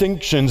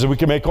distinctions, and we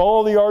can make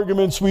all the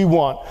arguments we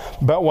want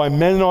about why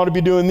men ought to be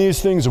doing these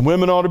things and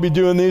women ought to be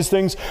doing these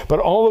things, but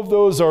all of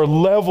those are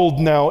leveled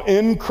now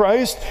in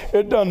Christ.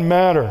 It doesn't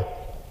matter.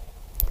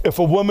 If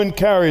a woman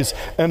carries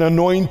an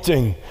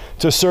anointing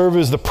to serve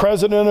as the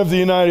President of the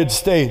United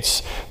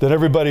States, then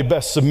everybody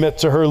best submit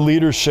to her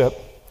leadership.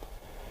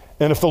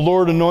 And if the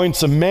Lord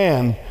anoints a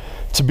man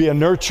to be a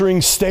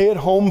nurturing,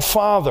 stay-at-home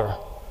father,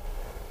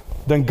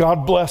 then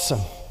God bless him.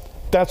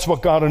 That's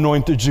what God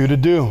anointed you to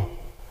do.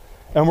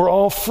 And we're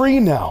all free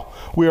now.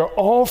 We are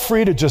all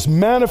free to just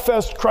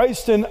manifest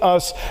Christ in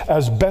us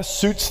as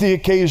best suits the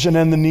occasion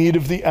and the need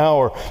of the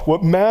hour.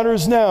 What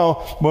matters now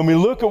when we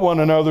look at one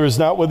another is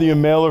not whether you're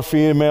male or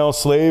female,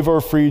 slave or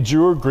free,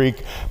 Jew or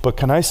Greek, but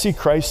can I see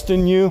Christ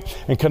in you,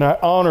 and can I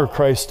honor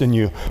Christ in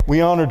you?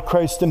 We honored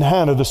Christ in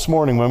Hannah this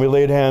morning when we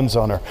laid hands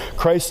on her.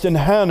 Christ in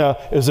Hannah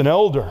is an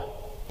elder.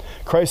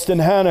 Christ in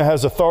Hannah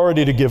has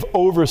authority to give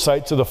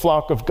oversight to the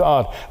flock of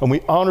God. And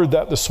we honored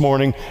that this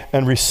morning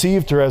and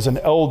received her as an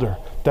elder.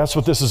 That's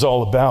what this is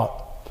all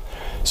about.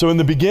 So in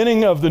the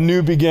beginning of the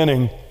new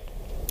beginning,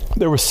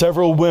 there were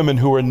several women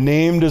who were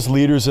named as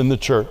leaders in the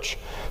church.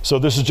 So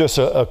this is just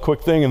a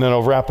quick thing, and then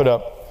I'll wrap it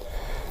up.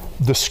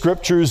 The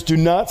scriptures do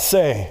not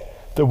say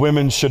that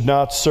women should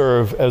not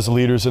serve as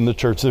leaders in the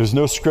church. There's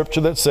no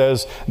scripture that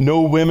says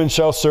no women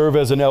shall serve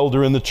as an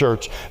elder in the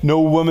church. No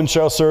woman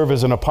shall serve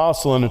as an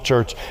apostle in the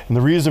church. And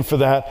the reason for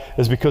that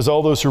is because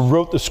all those who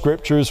wrote the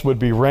scriptures would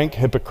be rank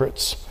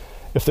hypocrites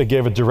if they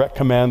gave a direct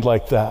command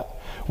like that.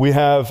 We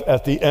have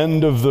at the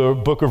end of the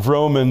book of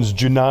Romans,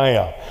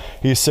 Janiah.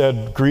 He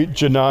said, greet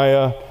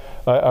Janiah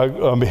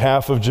on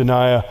behalf of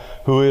Janiah,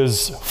 who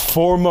is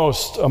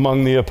foremost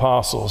among the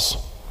apostles.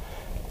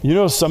 You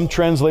know, some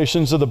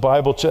translations of the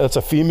Bible, that's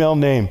a female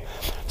name.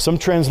 Some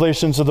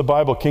translations of the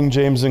Bible, King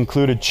James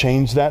included,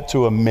 change that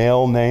to a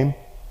male name.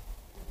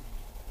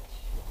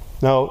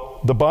 Now,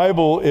 the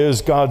Bible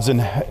is God's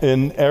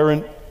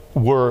inerrant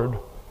word.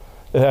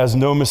 It has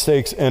no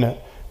mistakes in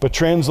it. But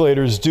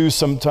translators do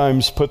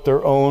sometimes put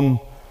their own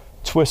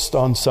twist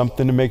on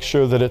something to make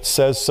sure that it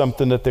says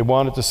something that they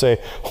want it to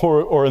say,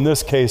 or in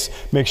this case,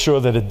 make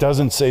sure that it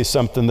doesn't say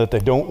something that they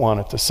don't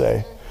want it to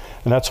say.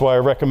 And that's why I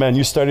recommend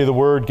you study the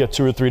word, get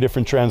 2 or 3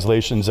 different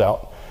translations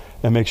out,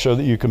 and make sure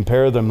that you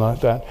compare them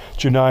like that.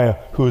 Juniah,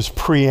 who is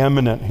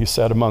preeminent, he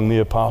said, among the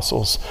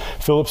apostles.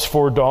 Philip's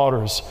 4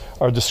 daughters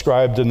are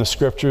described in the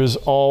scriptures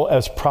all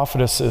as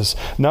prophetesses,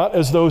 not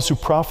as those who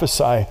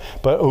prophesy,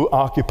 but who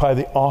occupy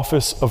the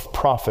office of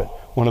prophet,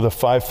 one of the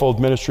 5-fold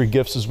ministry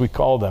gifts as we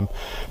call them.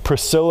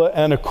 Priscilla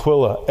and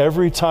Aquila,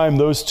 every time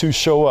those 2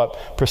 show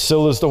up,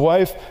 Priscilla's the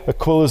wife,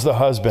 Aquila's the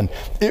husband.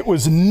 It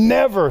was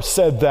never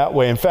said that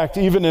way. In fact,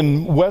 even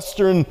in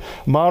Western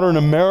modern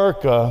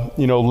America,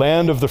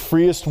 land of the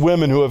freest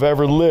women who have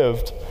ever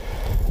lived,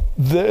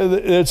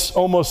 it's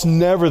almost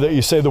never that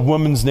you say the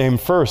woman's name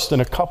first in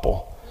a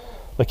couple.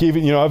 Like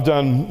even, I've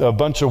done a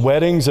bunch of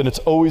weddings and it's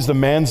always the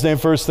man's name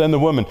first, then the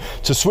woman.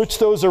 To switch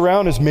those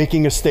around is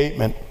making a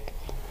statement.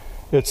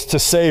 It's to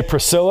say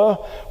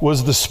Priscilla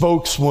was the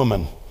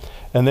spokeswoman.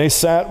 And they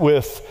sat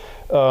with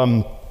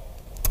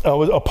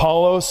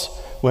Apollos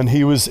when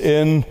he was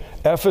in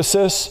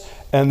Ephesus,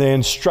 and they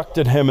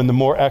instructed him in the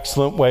more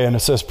excellent way. And it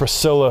says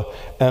Priscilla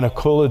and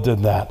Aquila did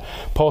that.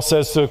 Paul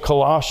says to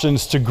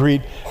Colossians to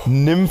greet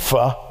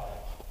Nympha,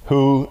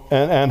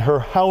 and her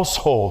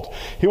household.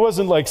 He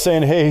wasn't like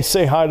saying, hey,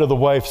 say hi to the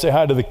wife, say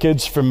hi to the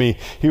kids for me.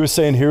 He was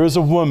saying, here is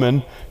a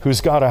woman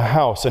who's got a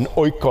house, and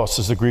oikos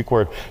is the Greek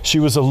word. She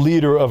was a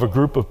leader of a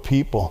group of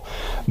people.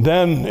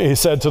 Then he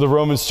said to the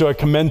Romans too, I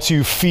commend to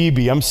you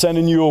Phoebe. I'm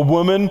sending you a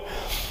woman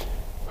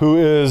who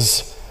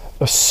is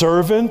a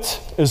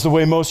servant, is the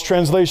way most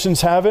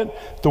translations have it.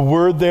 The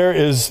word there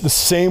is the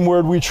same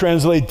word we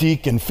translate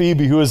deacon.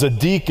 Phoebe, who is a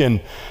deacon.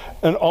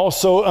 And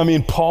also,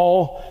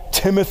 Paul,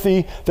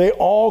 Timothy, they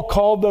all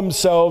called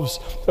themselves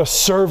a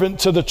servant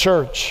to the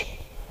church.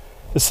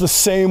 It's the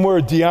same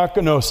word,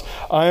 diakonos.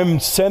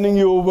 I'm sending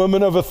you a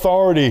woman of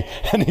authority.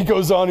 And he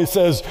goes on, he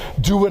says,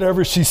 do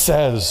whatever she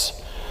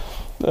says.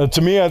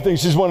 To me, I think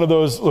she's one of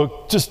those,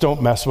 look, just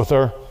don't mess with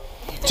her.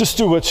 Just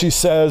do what she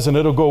says and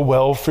it'll go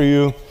well for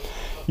you.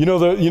 You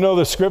know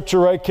the scripture,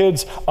 right,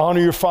 kids?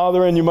 Honor your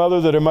father and your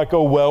mother that it might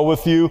go well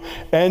with you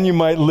and you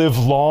might live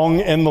long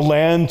in the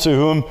land to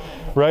whom,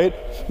 right?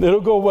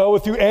 It'll go well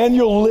with you and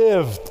you'll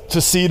live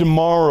to see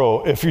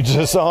tomorrow if you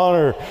just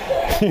honor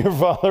your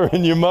father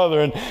and your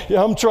mother. And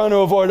I'm trying to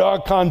avoid eye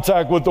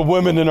contact with the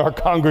women in our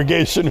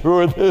congregation who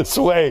are this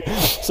way.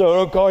 So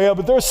don't call you out.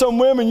 But there's some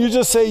women you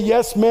just say,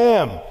 yes,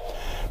 ma'am.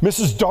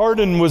 Mrs.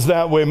 Darden was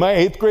that way. My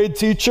 8th grade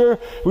teacher,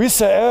 we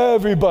say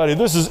everybody,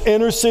 this is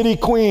inner city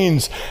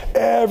Queens,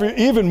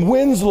 even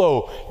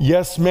Winslow,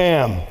 yes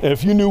ma'am. And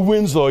if you knew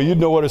Winslow, you'd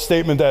know what a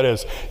statement that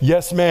is.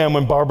 Yes ma'am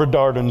when Barbara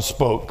Darden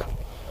spoke.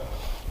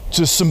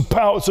 Just some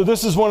power. So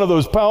this is one of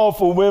those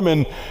powerful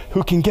women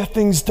who can get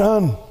things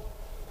done.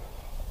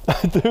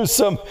 There's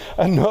some,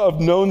 I've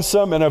known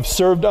some and I've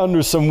served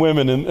under some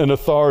women in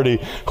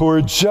authority who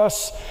are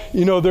just,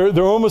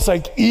 they're almost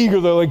like eager.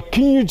 They're like,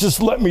 can you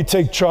just let me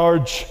take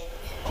charge?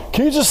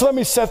 Can you just let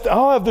me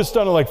I'll have this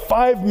done in like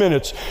 5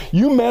 minutes.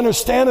 You men are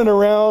standing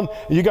around.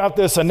 You got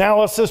this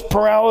analysis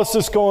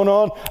paralysis going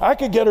on. I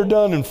could get her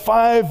done in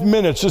 5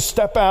 minutes. Just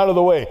step out of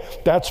the way.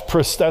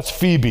 That's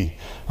Phoebe.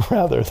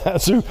 Rather,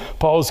 that's who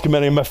Paul is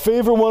commending. My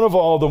favorite one of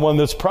all, the one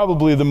that's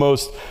probably the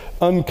most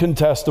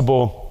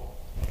uncontestable,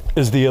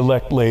 is the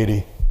elect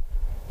lady.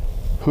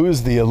 Who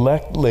is the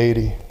elect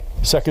lady?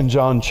 2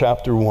 John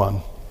chapter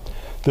 1.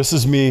 This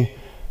is me.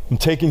 I'm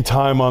taking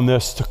time on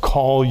this to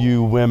call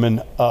you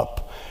women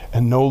up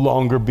and no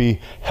longer be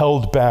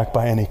held back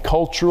by any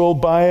cultural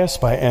bias,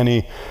 by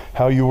any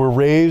how you were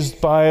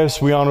raised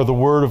bias. We honor the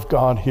word of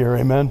God here.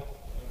 Amen.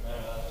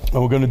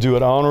 And we're going to do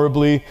it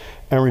honorably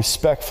and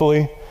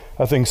respectfully.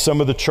 I think some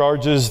of the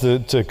charges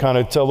to kind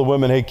of tell the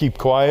women, hey, keep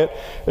quiet,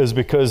 is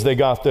because they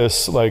got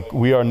this, like,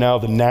 we are now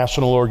the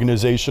national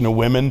organization of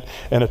women,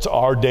 and it's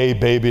our day,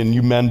 baby, and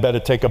you men better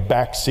take a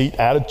backseat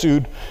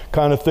attitude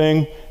kind of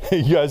thing.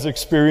 You guys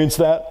experienced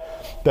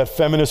that? That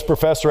feminist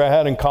professor I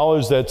had in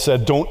college that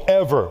said, don't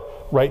ever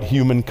write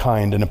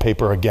humankind in a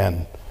paper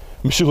again.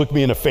 She looked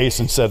me in the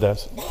face and said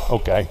that.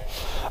 Okay.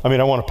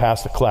 I want to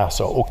pass the class,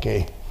 so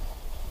okay.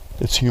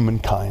 It's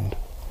humankind.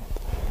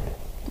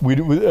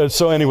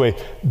 So anyway,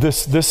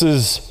 this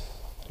is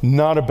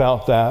not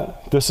about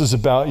that. This is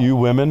about you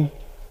women.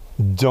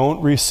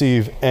 Don't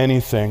receive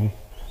anything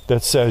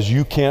that says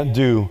you can't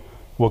do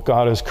what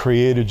God has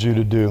created you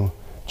to do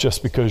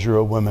just because you're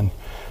a woman.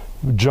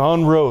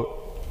 John wrote,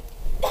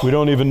 we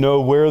don't even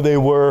know where they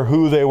were,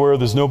 who they were.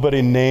 There's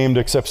nobody named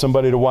except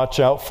somebody to watch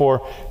out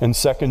for. In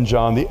 2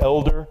 John, the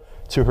elder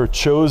to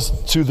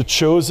the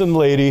chosen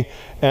lady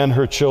and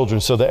her children.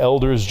 So the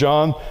elder is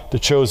John, the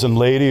chosen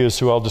lady is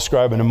who I'll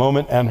describe in a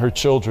moment, and her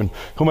children,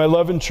 whom I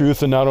love in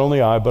truth, and not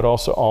only I, but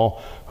also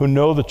all who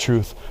know the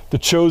truth. The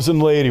chosen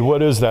lady,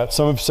 what is that?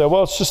 Some have said,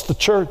 well, it's just the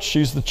church.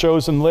 She's the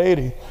chosen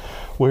lady.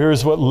 Well,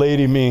 here's what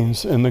lady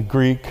means in the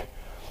Greek.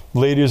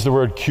 Lady is the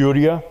word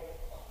Kyria,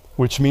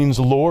 which means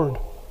Lord.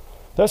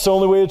 That's the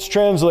only way it's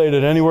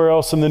translated anywhere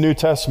else in the New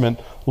Testament,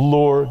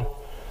 Lord.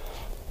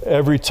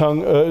 Every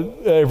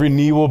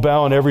knee will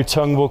bow and every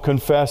tongue will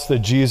confess that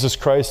Jesus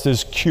Christ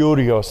is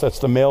Kyrios. That's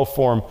the male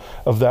form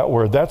of that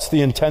word. That's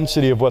the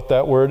intensity of what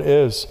that word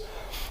is.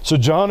 So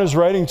John is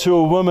writing to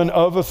a woman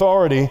of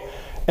authority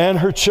and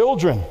her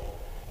children.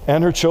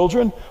 And her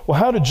children? Well,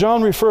 how did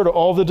John refer to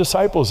all the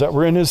disciples that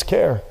were in his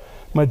care?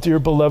 My dear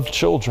beloved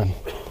children,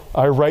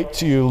 I write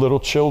to you, little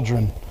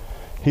children.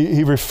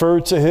 He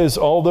referred to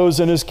all those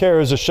in his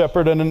care as a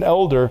shepherd and an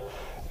elder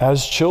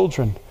as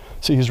children.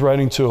 See, he's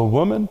writing to a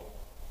woman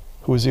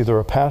who was either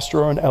a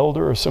pastor or an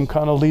elder or some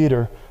kind of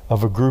leader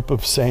of a group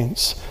of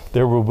saints.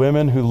 There were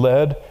women who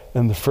led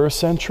in the first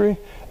century,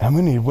 and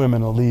we need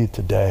women to lead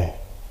today.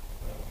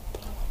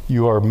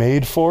 You are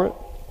made for it.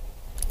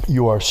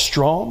 You are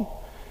strong.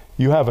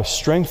 You have a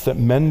strength that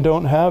men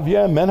don't have.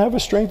 Yeah, men have a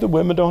strength that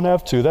women don't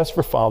have too. That's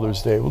for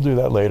Father's Day. We'll do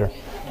that later.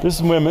 This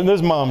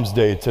is Mom's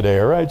Day today,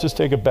 all right? Just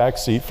take a back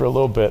seat for a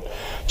little bit.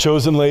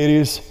 Chosen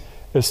ladies,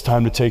 it's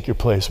time to take your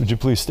place. Would you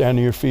please stand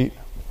to your feet?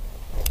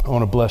 I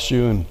want to bless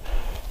you and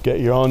get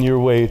you on your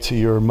way to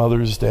your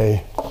Mother's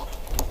Day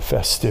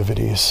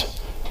festivities.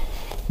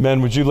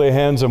 Men, would you lay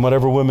hands on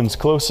whatever woman's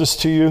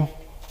closest to you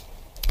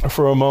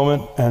for a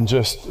moment and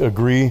just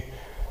agree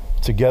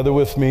together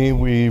with me?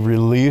 We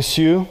release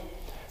you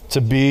to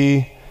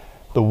be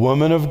the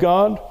woman of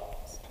God,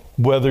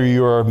 whether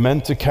you are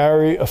meant to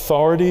carry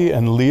authority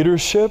and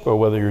leadership or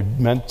whether you're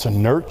meant to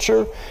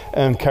nurture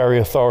and carry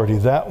authority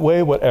that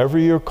way, whatever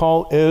your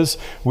call is,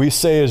 we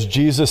say as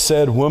Jesus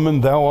said,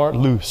 woman, thou art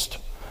loosed.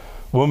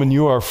 Woman,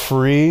 you are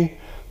free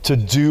to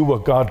do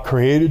what God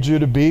created you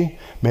to be.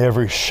 May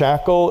every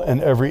shackle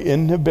and every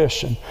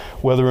inhibition,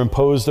 whether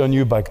imposed on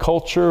you by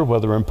culture,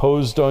 whether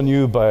imposed on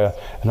you by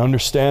an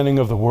understanding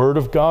of the Word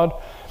of God,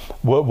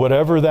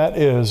 whatever that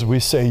is, we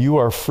say you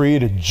are free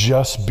to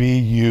just be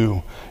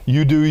you.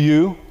 You do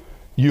you.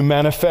 You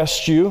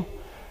manifest you.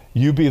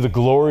 You be the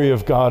glory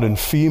of God in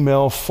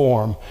female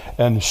form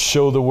and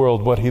show the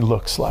world what He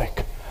looks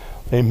like.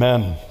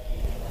 Amen.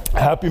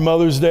 Happy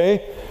Mother's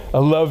Day. I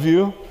love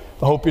you.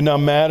 I hope you're not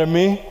mad at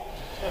me.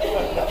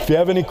 If you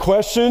have any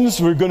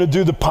questions, we're going to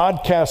do the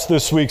podcast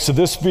this week, so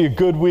this will be a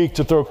good week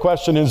to throw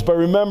questions in. But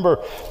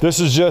remember, this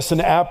is just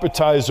an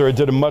appetizer. I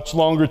did a much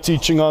longer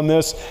teaching on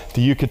this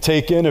that you could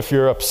take in if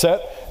you're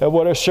upset at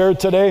what I shared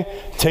today.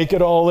 Take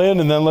it all in,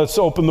 and then let's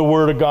open the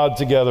Word of God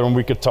together and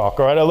we could talk.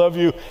 All right, I love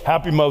you.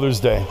 Happy Mother's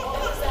Day.